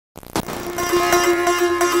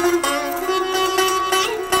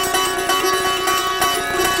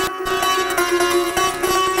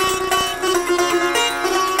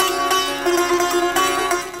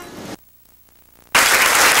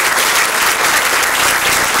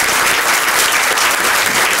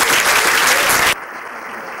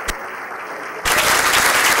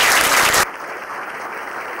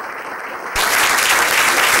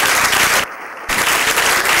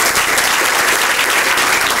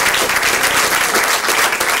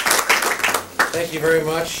Thank you very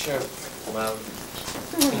much.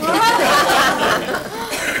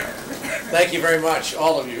 Thank you very much,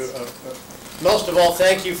 all of you. Most of all,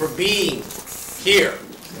 thank you for being here.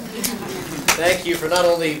 Thank you for not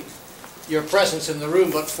only your presence in the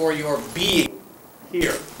room, but for your being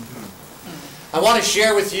here. I want to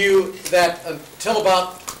share with you that until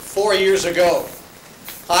about 4 years ago,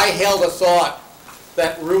 I held a thought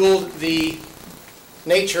that ruled the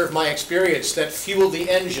nature of my experience, that fueled the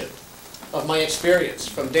engine of my experience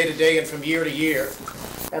from day to day and from year to year.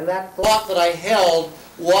 And that thought that I held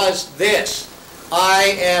was this: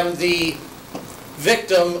 I am the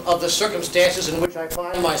victim of the circumstances in which I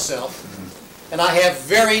find myself, and I have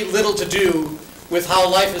very little to do with how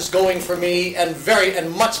life is going for me, and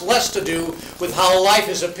much less to do with how life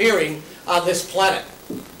is appearing on this planet.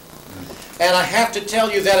 And I have to tell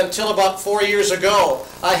you that until about 4 years ago,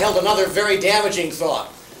 I held another very damaging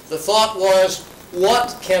thought. The thought was,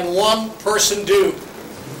 what can one person do?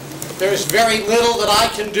 There's very little that I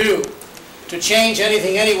can do to change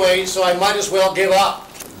anything anyway, so I might as well give up.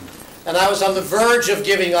 And I was on the verge of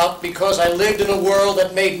giving up because I lived in a world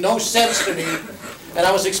that made no sense to me, and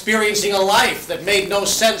I was experiencing a life that made no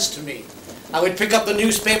sense to me. I would pick up the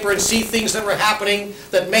newspaper and see things that were happening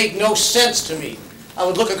that made no sense to me. I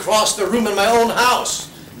would look across the room in my own house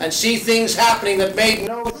and see things happening that made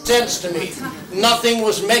no sense to me. Nothing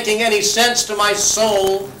was making any sense to my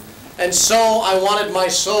soul, and so I wanted my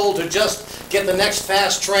soul to just get the next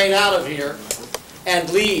fast train out of here and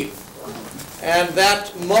leave. And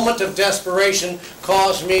that moment of desperation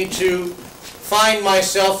caused me to find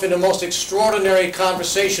myself in a most extraordinary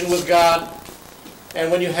conversation with God. And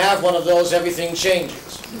when you have one of those, everything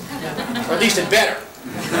changes. Or at least it better.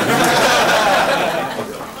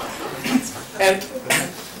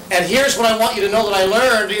 And here's what I want you to know that I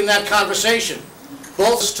learned in that conversation,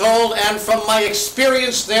 both as told and from my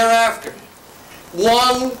experience thereafter.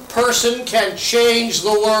 One person can change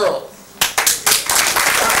the world.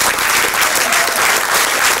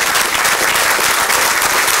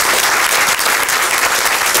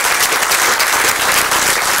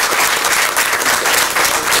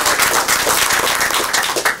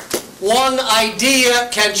 One idea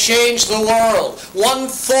can change the world. One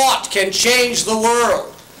thought can change the world.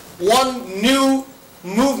 One new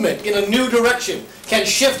movement in a new direction can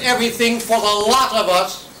shift everything for the lot of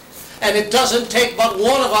us, and it doesn't take but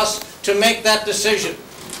one of us to make that decision.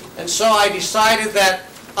 And so I decided that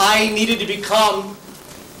I needed to become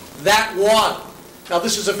that one. Now,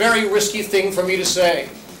 this is a very risky thing for me to say.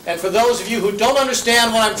 And for those of you who don't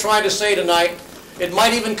understand what I'm trying to say tonight, it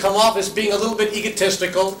might even come off as being a little bit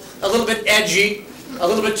egotistical, a little bit edgy, a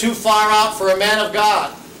little bit too far out for a man of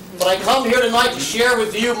God. But I come here tonight to share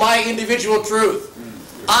with you my individual truth.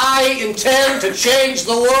 I intend to change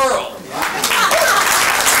the world.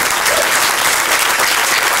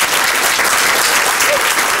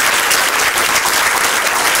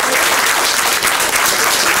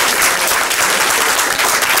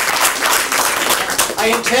 I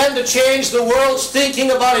intend to change the world's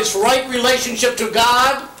thinking about its right relationship to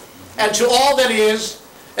God and to all that is,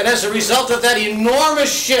 and as a result of that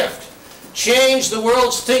enormous shift, change the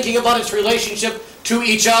world's thinking about its relationship to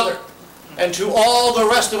each other and to all the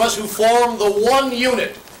rest of us who form the one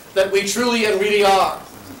unit that we truly and really are.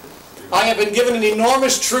 I have been given an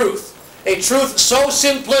enormous truth, a truth so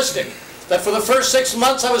simplistic that for the first 6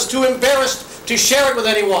 months I was too embarrassed to share it with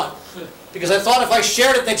anyone. Because I thought if I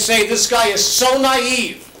shared it, they'd say, this guy is so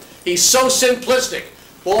naive. He's so simplistic.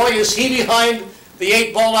 Boy, is he behind the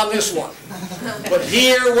 8 ball on this one. But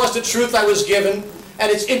here was the truth I was given, and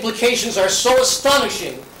its implications are so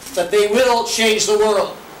astonishing that they will change the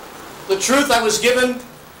world. The truth I was given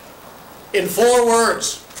in 4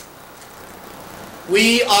 words.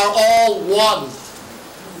 We are all one.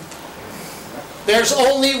 There's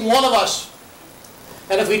only one of us.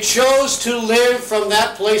 And if we chose to live from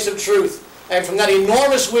that place of truth and from that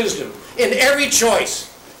enormous wisdom in every choice,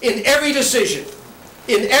 in every decision,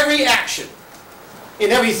 in every action,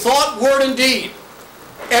 in every thought, word, and deed,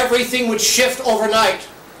 everything would shift overnight.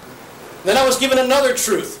 Then I was given another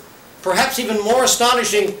truth, perhaps even more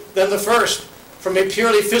astonishing than the first from a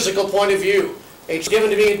purely physical point of view. It's given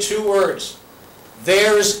to me in 2 words.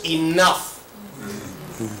 There's enough.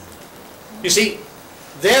 You see,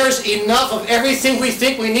 there's enough of everything we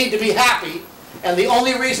think we need to be happy, and the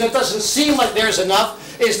only reason it doesn't seem like there's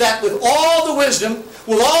enough is that with all the wisdom,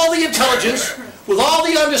 with all the intelligence, with all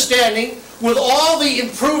the understanding, with all the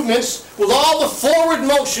improvements, with all the forward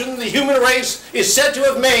motion the human race is said to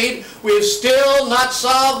have made, we have still not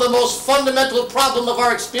solved the most fundamental problem of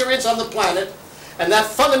our experience on the planet, And that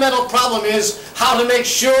fundamental problem is how to make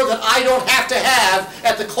sure that I don't have to have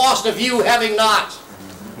at the cost of you having not.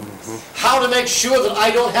 How to make sure that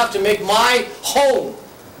I don't have to make my home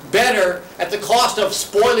better at the cost of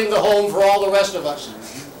spoiling the home for all the rest of us.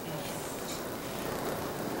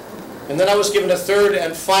 And then I was given a third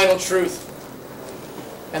and final truth.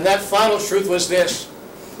 And that final truth was this: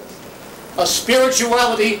 a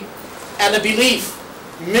spirituality and a belief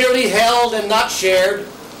merely held and not shared,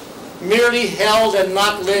 merely held and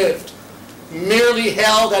not lived, merely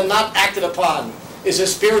held and not acted upon, is a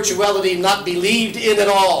spirituality not believed in at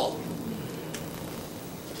all.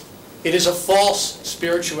 It is a false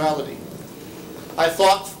spirituality. I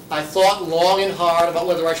thought long and hard about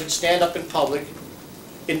whether I should stand up in public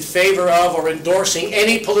in favor of or endorsing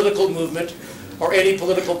any political movement or any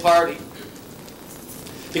political party,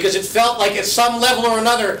 because it felt like at some level or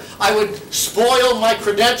another I would spoil my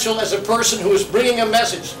credential as a person who was bringing a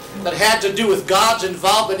message that had to do with God's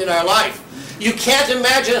involvement in our life. You can't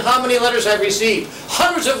imagine how many letters I've received.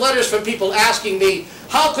 Hundreds of letters from people asking me,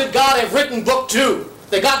 how could God have written book 2?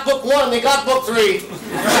 They got book 1 and they got book 3.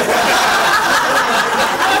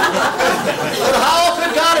 How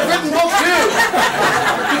could God have written book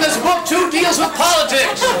 2? Because book 2 deals with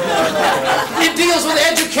politics. It deals with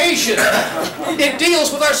education. It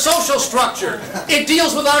deals with our social structure. It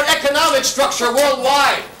deals with our economic structure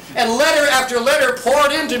worldwide. And letter after letter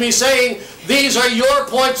poured into me saying, these are your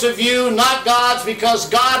points of view, not God's, because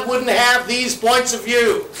God wouldn't have these points of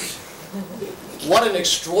view. What an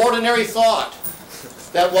extraordinary thought,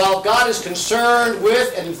 that while God is concerned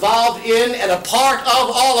with and involved in and a part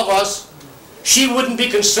of all of us, she wouldn't be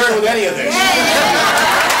concerned with any of this.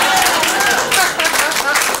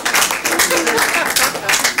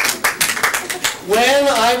 When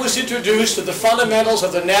I was introduced to the fundamentals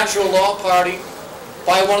of the Natural Law Party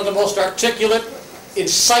by one of the most articulate,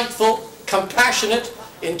 insightful, compassionate,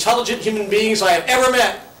 intelligent human beings I have ever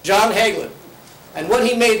met, John Hagelin, and when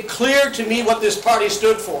he made clear to me what this party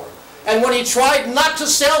stood for, and when he tried not to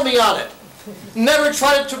sell me on it, never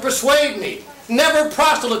tried to persuade me, never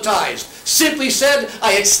proselytized, simply said,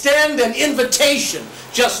 I extend an invitation.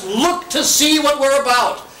 Just look to see what we're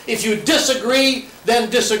about. If you disagree, then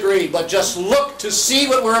disagree, but just look to see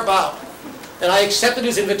what we're about. And I accepted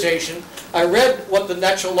his invitation. I read what the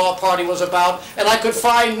Natural Law Party was about, and I could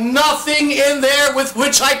find nothing in there with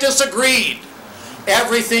which I disagreed.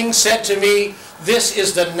 Everything said to me, this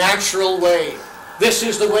is the natural way. This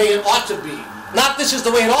is the way it ought to be. Not this is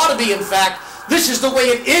the way it ought to be, in fact. This is the way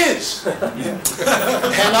it is.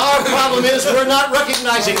 And our problem is we're not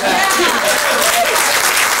recognizing that.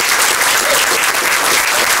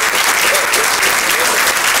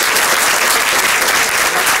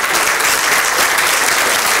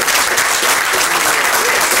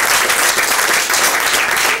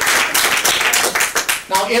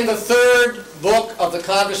 Now, in the third book of the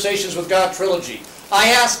Conversations with God trilogy, I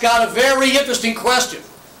asked God a very interesting question.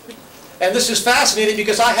 And this is fascinating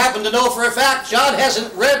because I happen to know for a fact John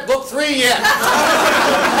hasn't read book 3 yet.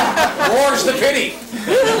 More's the pity.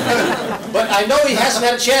 But I know he hasn't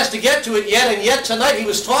had a chance to get to it yet, and yet tonight he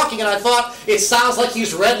was talking and I thought, it sounds like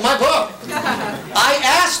he's read my book. I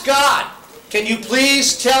asked God, can you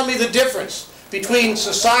please tell me the difference between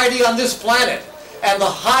society on this planet and the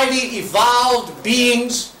highly evolved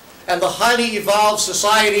beings and the highly evolved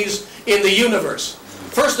societies in the universe?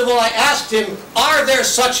 First of all, I asked him, are there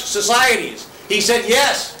such societies? He said,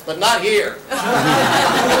 yes, but not here.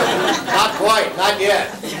 Not quite, not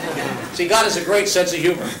yet. See, God has a great sense of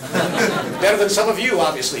humor. Better than some of you,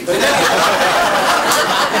 obviously. But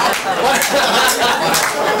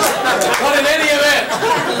in any event,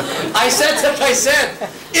 I said,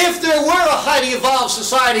 if there were a highly evolved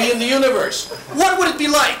society in the universe, what would it be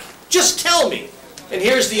like? Just tell me. And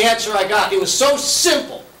here's the answer I got. It was so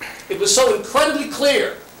simple. It was so incredibly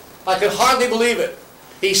clear, I could hardly believe it.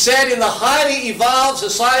 He said, in the highly evolved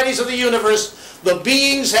societies of the universe, the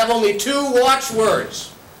beings have only 2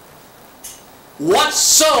 watchwords. What's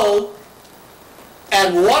so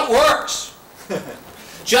and what works.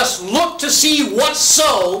 Just look to see what's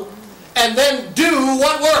so and then do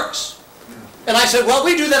what works. And I said, well,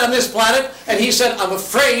 we do that on this planet. And he said, I'm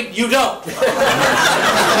afraid you don't.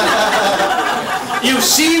 You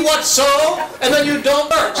see what's so, and then you don't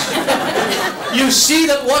work. You see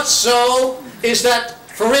that what's so is that,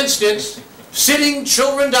 for instance, sitting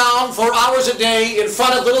children down for hours a day in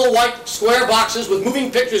front of little white square boxes with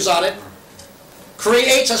moving pictures on it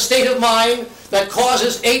creates a state of mind that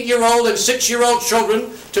causes 8-year-old and 6-year-old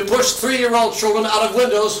children to push 3-year-old children out of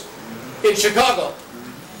windows in Chicago.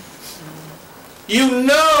 You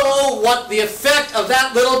know what the effect of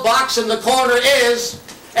that little box in the corner is,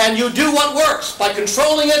 And you do what works by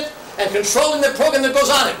controlling it and controlling the program that goes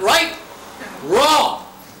on it, right? Wrong.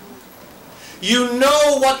 You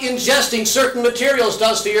know what ingesting certain materials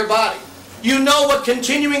does to your body. You know what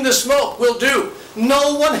continuing the smoke will do.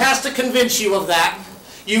 No one has to convince you of that.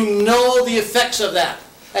 You know the effects of that.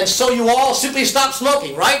 And so you all simply stop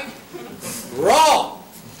smoking, right? Wrong.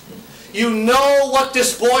 You know what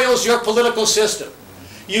despoils your political system.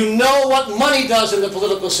 You know what money does in the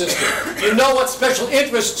political system. You know what special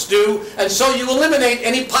interests do, and so you eliminate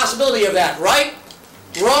any possibility of that, right?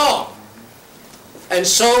 Wrong. And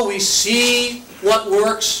so we see what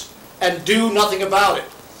works and do nothing about it.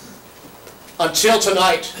 Until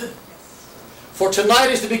tonight. For tonight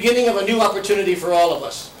is the beginning of a new opportunity for all of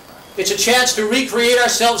us. It's a chance to recreate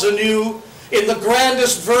ourselves anew in the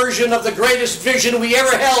grandest version of the greatest vision we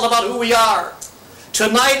ever held about who we are.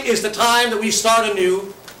 Tonight is the time that we start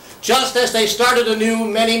anew, just as they started anew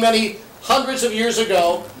many, many hundreds of years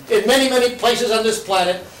ago, in many, many places on this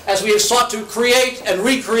planet, as we have sought to create and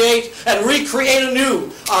recreate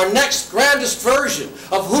anew our next grandest version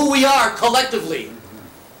of who we are collectively.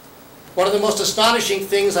 One of the most astonishing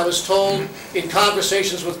things I was told in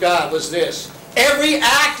conversations with God was this: every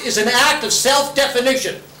act is an act of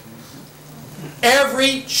self-definition.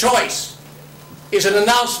 Every choice is an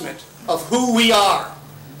announcement of who we are,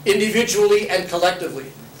 individually and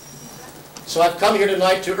collectively. So I've come here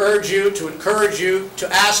tonight to urge you, to encourage you,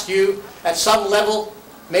 to ask you, at some level,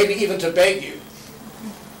 maybe even to beg you,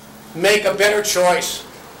 make a better choice.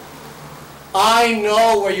 I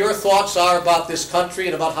know where your thoughts are about this country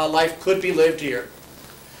and about how life could be lived here.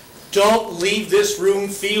 Don't leave this room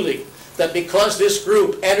feeling that because this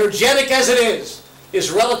group, energetic as it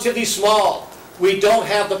is relatively small, we don't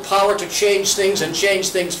have the power to change things and change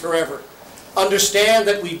things forever. Understand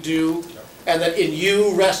that we do, and that in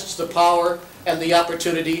you rests the power and the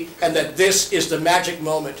opportunity, and that this is the magic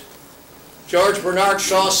moment. George Bernard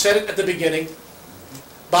Shaw said it at the beginning.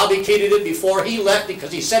 Bobby Key did it before he left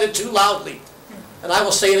because he said it too loudly. And I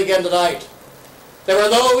will say it again tonight. There are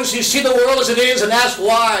those who see the world as it is and ask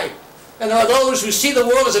why. And there are those who see the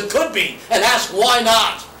world as it could be and ask why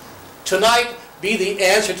not. Tonight, be the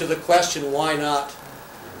answer to the question, why not?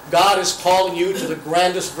 God is calling you to the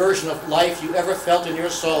grandest version of life you ever felt in your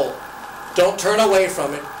soul. Don't turn away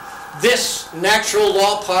from it. This natural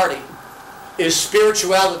law party is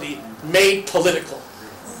spirituality made political.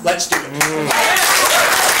 Let's do it.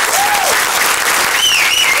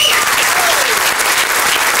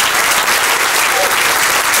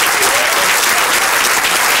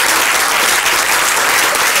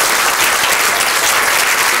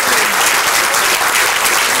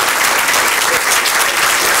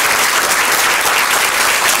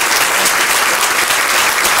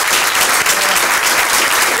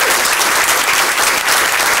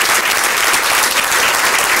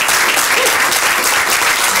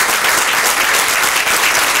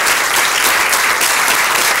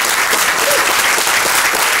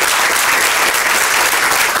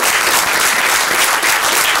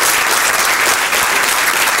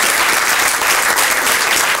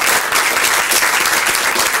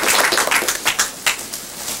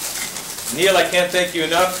 Neale, I can't thank you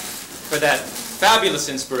enough for that fabulous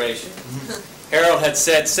inspiration. Harold had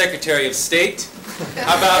said Secretary of State.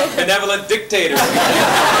 How about benevolent dictator?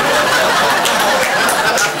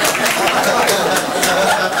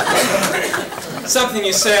 Something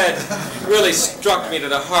you said really struck me to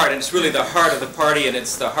the heart, and it's really the heart of the party, and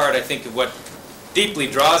it's the heart, I think, of what deeply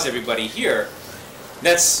draws everybody here.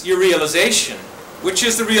 That's your realization, which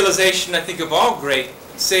is the realization, I think, of all great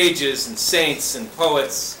sages and saints and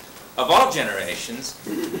poets of all generations,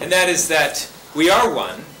 and that is that we are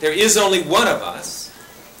one. There is only one of us,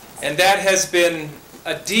 and that has been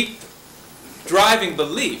a deep driving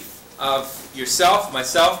belief of yourself,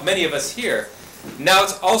 myself, many of us here. Now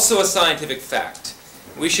it's also a scientific fact.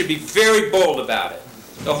 We should be very bold about it.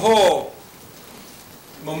 The whole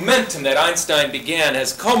momentum that Einstein began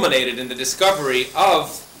has culminated in the discovery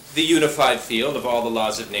of the unified field of all the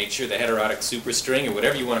laws of nature, the heterotic superstring, or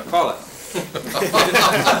whatever you want to call it.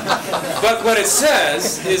 But what it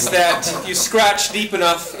says is that if you scratch deep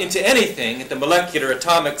enough into anything, at the molecular,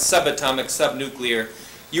 atomic, subatomic, subnuclear,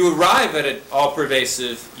 you arrive at an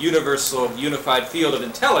all-pervasive, universal, unified field of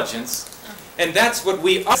intelligence, and that's what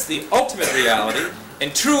we are. It's the ultimate reality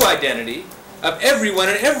and true identity of everyone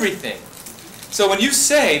and everything. So when you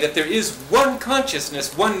say that there is one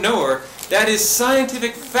consciousness, one knower, that is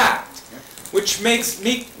scientific fact, which makes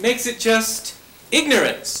it just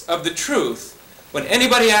ignorance of the truth when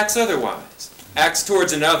anybody acts otherwise, acts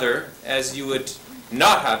towards another as you would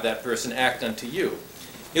not have that person act unto you.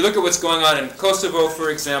 You look at what's going on in Kosovo, for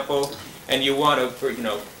example, and you want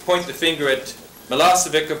to, point the finger at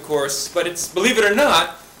Milosevic, of course, but it's, believe it or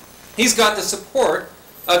not, he's got the support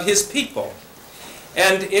of his people.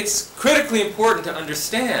 And it's critically important to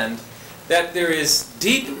understand that there is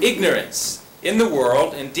deep ignorance in the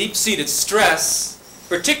world and deep-seated stress,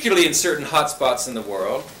 particularly in certain hotspots in the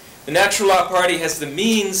world. The Natural Law Party has the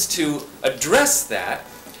means to address that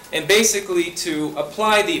and basically to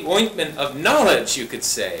apply the ointment of knowledge, you could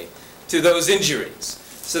say, to those injuries,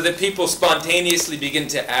 so that people spontaneously begin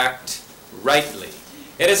to act rightly.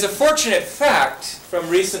 It is a fortunate fact from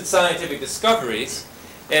recent scientific discoveries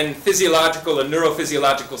in physiological and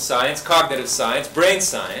neurophysiological science, cognitive science, brain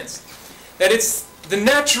science, that it's the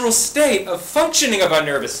natural state of functioning of our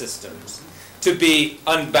nervous systems to be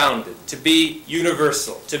unbounded, to be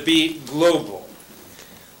universal, to be global.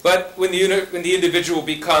 But when the individual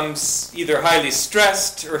becomes either highly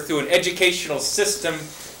stressed or through an educational system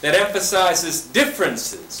that emphasizes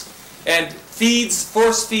differences and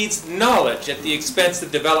force feeds knowledge at the expense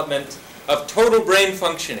of development of total brain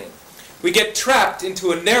functioning, we get trapped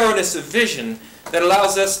into a narrowness of vision that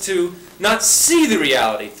allows us to not see the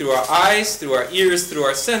reality through our eyes, through our ears, through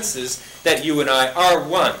our senses, that you and I are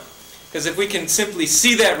one. Because if we can simply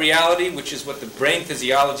see that reality, which is what the brain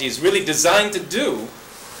physiology is really designed to do,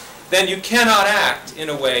 then you cannot act in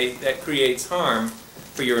a way that creates harm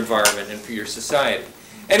for your environment and for your society.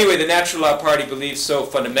 Anyway, the Natural Law Party believes so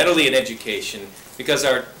fundamentally in education because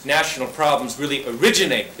our national problems really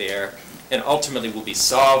originate there and ultimately will be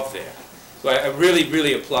solved there. So I really,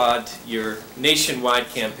 really applaud your nationwide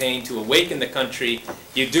campaign to awaken the country.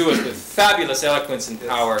 You do it with fabulous eloquence and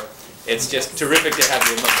power. It's just terrific to have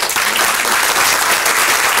you among us.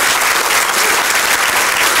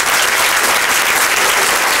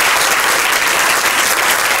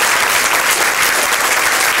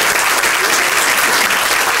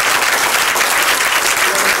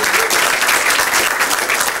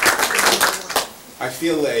 I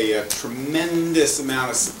feel a tremendous amount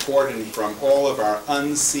of support from all of our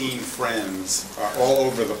unseen friends all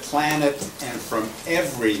over the planet and from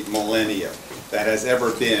every millennia that has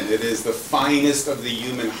ever been. It is the finest of the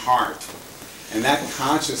human heart. And that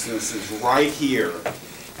consciousness is right here.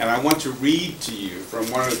 And I want to read to you from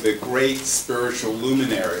one of the great spiritual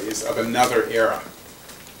luminaries of another era.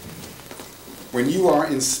 When you are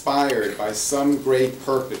inspired by some great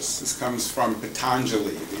purpose, this comes from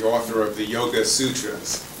Patanjali, the author of the Yoga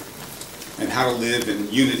Sutras, and How to Live in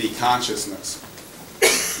Unity Consciousness.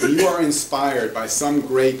 When you are inspired by some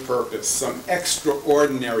great purpose, some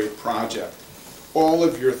extraordinary project, all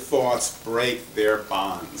of your thoughts break their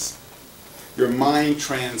bonds. Your mind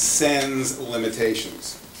transcends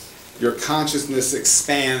limitations. Your consciousness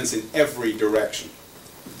expands in every direction.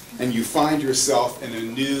 And you find yourself in a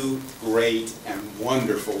new, great, and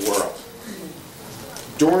wonderful world.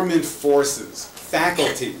 Dormant forces,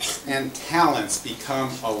 faculties, and talents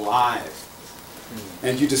become alive.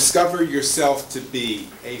 And you discover yourself to be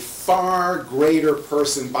a far greater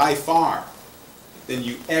person by far than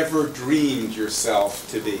you ever dreamed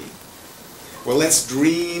yourself to be. Well, let's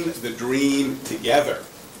dream the dream together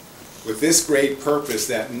with this great purpose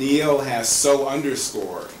that Neale has so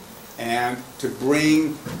underscored, and to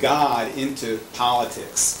bring God into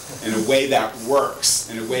politics in a way that works,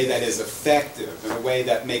 in a way that is effective, in a way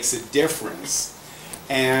that makes a difference,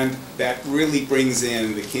 and that really brings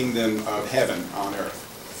in the kingdom of heaven on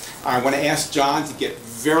earth. I want to ask John to get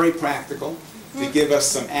very practical, to give us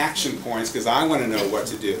some action points, because I want to know what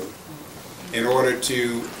to do in order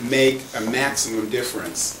to make a maximum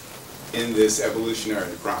difference in this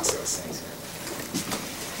evolutionary process.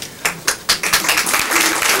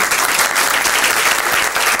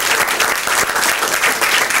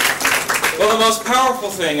 Well, the most powerful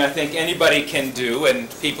thing I think anybody can do, and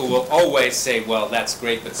people will always say, well, that's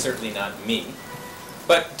great, but certainly not me.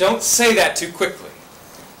 But don't say that too quickly.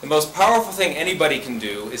 The most powerful thing anybody can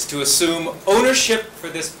do is to assume ownership for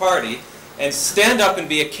this party and stand up and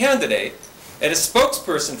be a candidate and a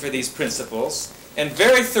spokesperson for these principles and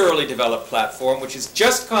very thoroughly developed platform, which is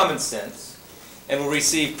just common sense and will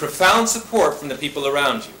receive profound support from the people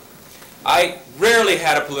around you. I rarely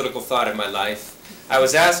had a political thought in my life. I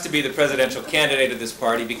was asked to be the presidential candidate of this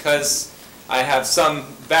party because I have some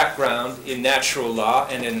background in natural law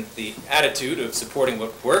and in the attitude of supporting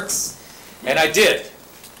what works, and I did.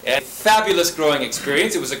 And fabulous growing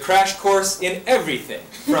experience. It was a crash course in everything,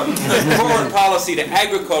 from foreign policy to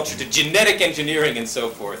agriculture to genetic engineering and so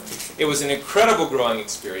forth. It was an incredible growing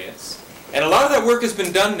experience. And a lot of that work has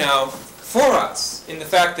been done now for us in the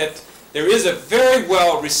fact that there is a very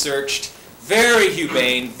well-researched, very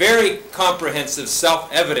humane, very comprehensive,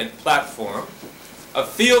 self-evident platform of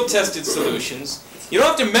field-tested solutions You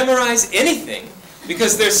don't have to memorize anything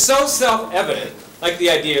because they're so self-evident, like the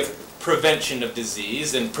idea of prevention of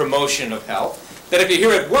disease and promotion of health, that if you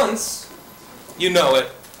hear it once, you know it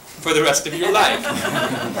for the rest of your life.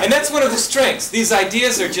 And that's one of the strengths. These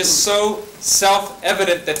ideas are just so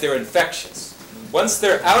self-evident that they're infectious. Once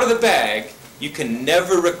they're out of the bag, you can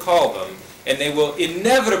never recall them, and they will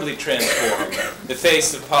inevitably transform the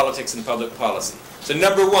face of politics and public policy. So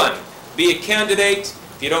number one, be a candidate.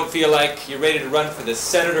 If you don't feel like you're ready to run for the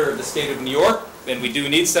senator of the state of New York, and we do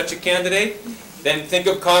need such a candidate, then think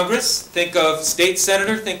of Congress, think of state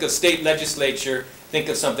senator, think of state legislature, think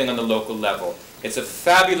of something on the local level. It's a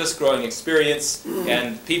fabulous growing experience,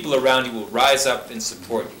 and people around you will rise up and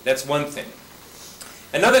support you. That's one thing.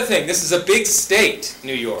 Another thing, this is a big state,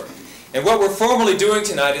 New York. And what we're formally doing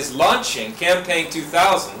tonight is launching Campaign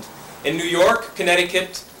 2000 in New York,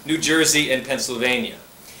 Connecticut, New Jersey, and Pennsylvania.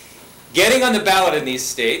 Getting on the ballot in these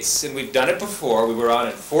states, and we've done it before, we were on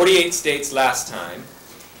in 48 states last time,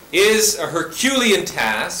 is a Herculean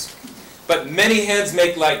task, but many heads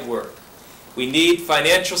make light work. We need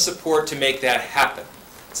financial support to make that happen.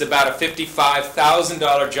 It's about a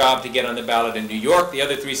 $55,000 job to get on the ballot in New York. The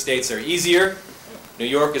other 3 states are easier. New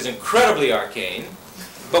York is incredibly arcane,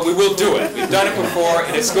 but we will do it. We've done it before,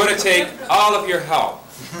 and it's going to take all of your help.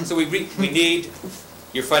 So we need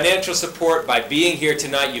your financial support. By being here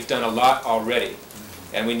tonight, you've done a lot already,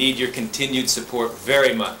 and we need your continued support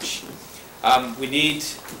very much. We need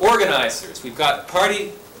organizers. We've got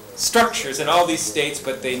party structures in all these states,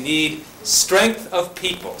 but they need strength of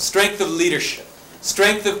people, strength of leadership,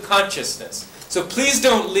 strength of consciousness. So please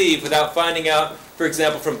don't leave without finding out, for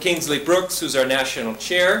example, from Kingsley Brooks, who's our national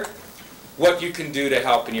chair, what you can do to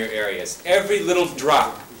help in your areas. Every little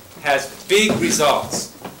drop has big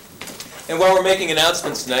results. And while we're making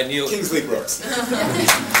announcements tonight, Neale... Kingsley Brooks.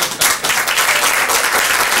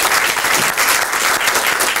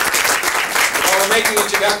 While we're making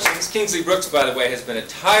introductions, Kingsley Brooks, by the way, has been a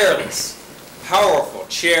tireless, powerful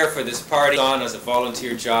chair for this party on as a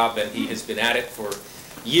volunteer job, and he has been at it for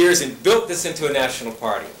years and built this into a national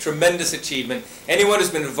party. Tremendous achievement. Anyone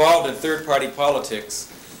who's been involved in third-party politics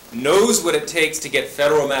knows what it takes to get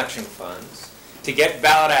federal matching funds, to get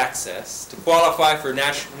ballot access, to qualify for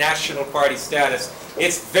national party status.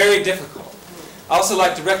 It's very difficult. I'd also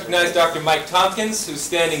like to recognize Dr. Mike Tompkins, who's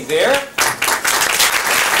standing there.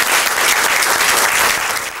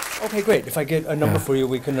 Okay, great. If I get a number for you,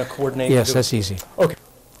 we can coordinate. Yes, that's easy. Okay.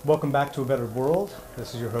 Welcome back to A Better World.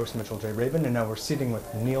 This is your host, Mitchell J. Rabin, and now we're sitting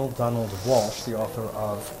with Neale Donald Walsch, the author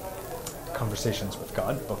of Conversations with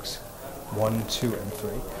God, books 1, 2, and 3,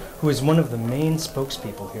 who is one of the main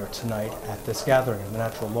spokespeople here tonight at this gathering of the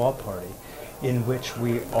Natural Law Party, in which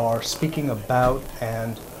we are speaking about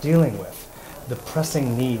and dealing with the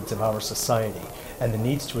pressing needs of our society and the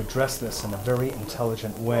needs to address this in a very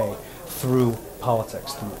intelligent way through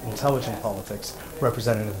politics, through intelligent politics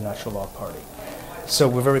represented in the Natural Law Party. So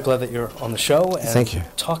we're very glad that you're on the show and Thank you.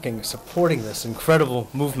 talking, supporting this incredible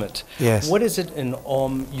movement. Yes. What is it in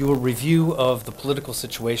your review of the political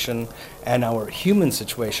situation and our human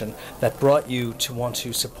situation that brought you to want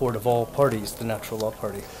to support, of all parties, the Natural Law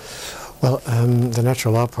Party? Well, the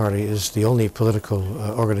Natural Law Party is the only political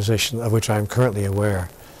organization of which I am currently aware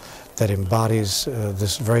that embodies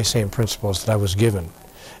this very same principles that I was given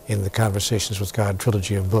in the Conversations with God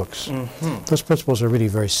trilogy of books. Mm-hmm. Those principles are really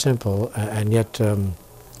very simple, and yet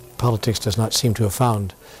politics does not seem to have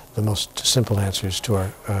found the most simple answers to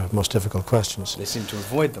our most difficult questions. They seem to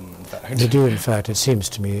avoid them, in fact. They do, in fact, it seems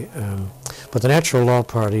to me. But the Natural Law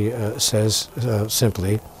Party says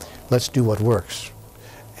simply, let's do what works,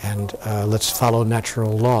 and let's follow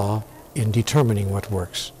natural law in determining what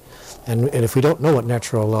works. And if we don't know what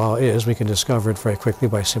natural law is, we can discover it very quickly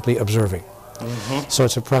by simply observing. Mm-hmm. So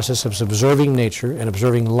it's a process of observing nature and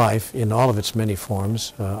observing life in all of its many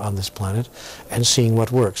forms on this planet and seeing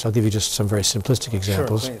what works. I'll give you just some very simplistic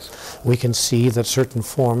examples. Sure, please. We can see that certain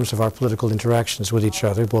forms of our political interactions with each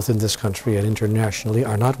other, both in this country and internationally,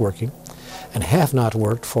 are not working and have not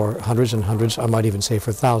worked for hundreds and hundreds, I might even say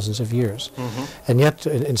for thousands of years. Mm-hmm. And yet,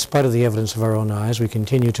 in spite of the evidence of our own eyes, we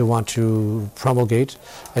continue to want to promulgate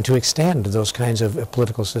and to extend those kinds of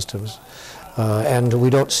political systems. And we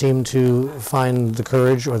don't seem to find the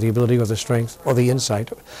courage or the ability or the strength or the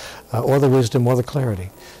insight or the wisdom or the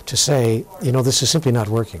clarity to say, you know, this is simply not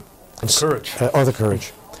working. Courage. Or the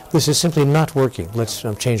courage. This is simply not working. Let's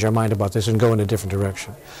change our mind about this and go in a different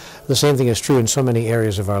direction. The same thing is true in so many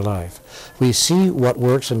areas of our life. We see what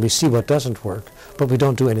works and we see what doesn't work, but we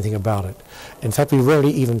don't do anything about it. In fact, we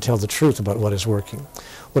rarely even tell the truth about what is working.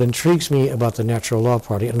 What intrigues me about the Natural Law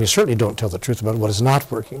Party, and we certainly don't tell the truth about what is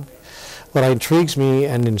not working, What intrigues me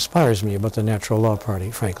and inspires me about the Natural Law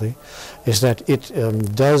Party, frankly, is that it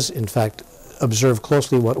does, in fact, observe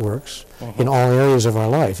closely what works in all areas of our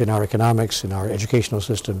life, in our economics, in our educational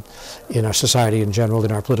system, in our society in general,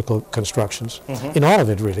 in our political constructions, in all of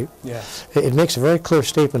it, really. Yes. It makes a very clear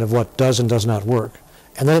statement of what does and does not work,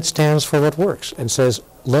 and then it stands for what works and says,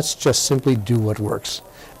 let's just simply do what works,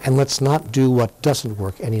 and let's not do what doesn't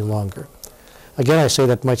work any longer. Again, I say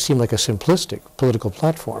that might seem like a simplistic political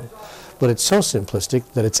platform, but it's so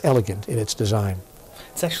simplistic that it's elegant in its design.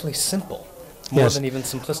 It's actually simple, more Yes. than even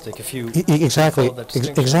simplistic, if you Exactly, follow that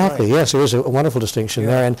distinction exactly. right. Yes, there is a wonderful distinction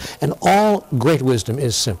there, and all great wisdom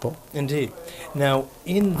is simple. Indeed. Now,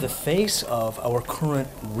 in the face of our current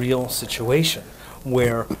real situation,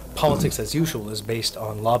 where politics as usual is based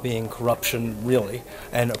on lobbying, corruption, really,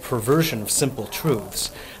 and a perversion of simple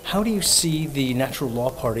truths, how do you see the Natural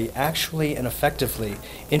Law Party actually and effectively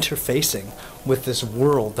interfacing with this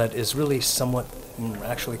world that is really somewhat,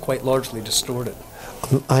 actually quite largely distorted?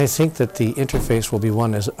 I think that the interface will be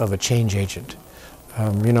one of a change agent.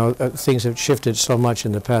 Things have shifted so much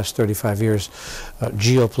in the past 35 years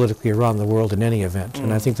geopolitically around the world in any event.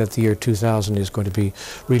 And I think that the year 2000 is going to be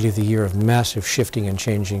really the year of massive shifting and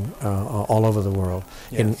changing all over the world,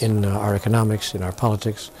 Yes. in our economics, in our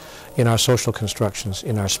politics, in our social constructions,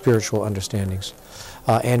 in our spiritual understandings,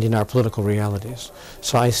 and in our political realities.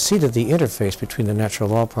 So I see that the interface between the Natural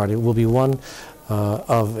Law Party will be one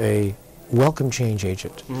of a welcome change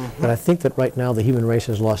agent. But I think that right now the human race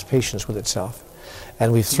has lost patience with itself.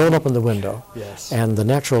 And we've thrown open the window, Yes. and the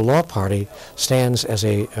Natural Law Party stands as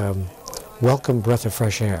a welcome breath of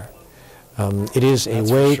fresh air. It is a That's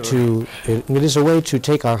for way sure. it is a way to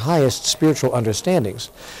take our highest spiritual understandings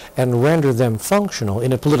and render them functional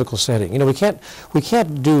in a political setting. We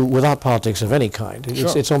can't do without politics of any kind.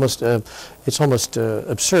 Sure. It's almost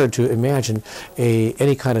absurd to imagine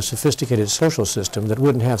any kind of sophisticated social system that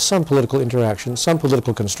wouldn't have some political interaction, some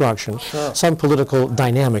political construction, Sure. some political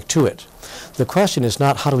dynamic to it. The question is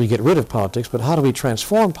not how do we get rid of politics, but how do we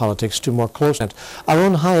transform politics to more close our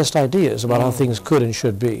own highest ideas about how things could and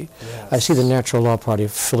should be. Yes. I see the Natural Law Party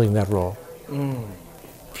filling that role.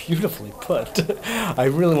 Beautifully put. I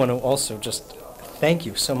really want to also just thank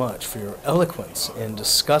you so much for your eloquence in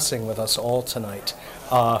discussing with us all tonight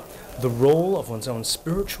the role of one's own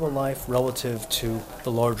spiritual life relative to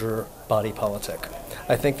the larger body politic.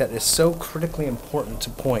 I think that is so critically important to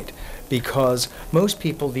point, because most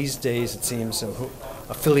people these days, it seems, who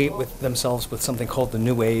affiliate with themselves with something called the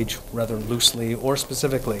New Age, rather loosely or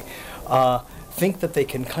specifically, think that they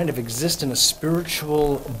can kind of exist in a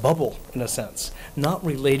spiritual bubble, in a sense, not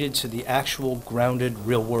related to the actual grounded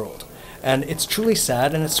real world. And it's truly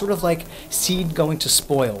sad, and it's sort of like seed going to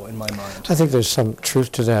spoil in my mind. I think there's some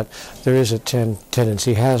truth to that. There is a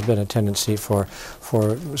tendency, has been a tendency for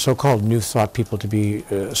so-called New Thought people to be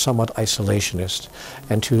somewhat isolationist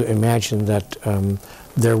and to imagine that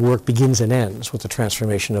their work begins and ends with the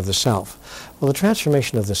transformation of the self. Well, the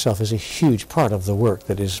transformation of the self is a huge part of the work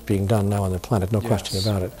that is being done now on the planet, no question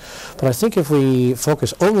about it. But I think if we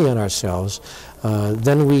focus only on ourselves,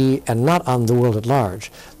 and not on the world at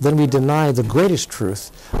large, then we deny the greatest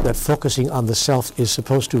truth that focusing on the self is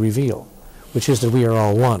supposed to reveal, which is that we are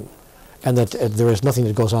all one, and that there is nothing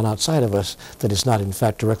that goes on outside of us that is not in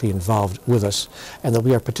fact directly involved with us, and that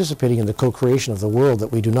we are participating in the co-creation of the world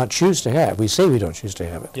that we do not choose to have. We say we don't choose to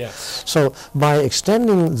have it. Yes. So by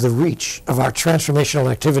extending the reach of our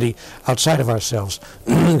transformational activity outside of ourselves,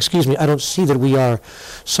 excuse me, I don't see that we are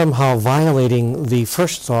somehow violating the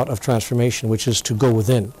first thought of transformation, which is to go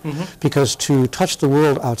within. Because to touch the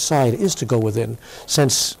world outside is to go within,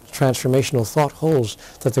 since transformational thought holds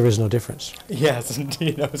that there is no difference. Yes,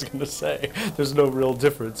 indeed. I was going to say, there's no real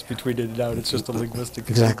difference between in and out. It's just a linguistic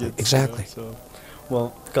Exactly, convenience, you know, exactly. so,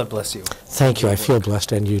 well, God bless you. Thank you. I feel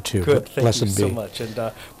blessed, and you too. Good. Thank Blessed you so be. much.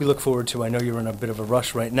 And we look forward to, I know you're in a bit of a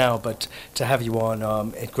rush right now, but to have you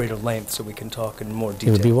on at greater length so we can talk in more It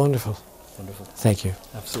detail. would be wonderful. Wonderful. Thank you.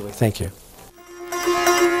 Absolutely. Thank you.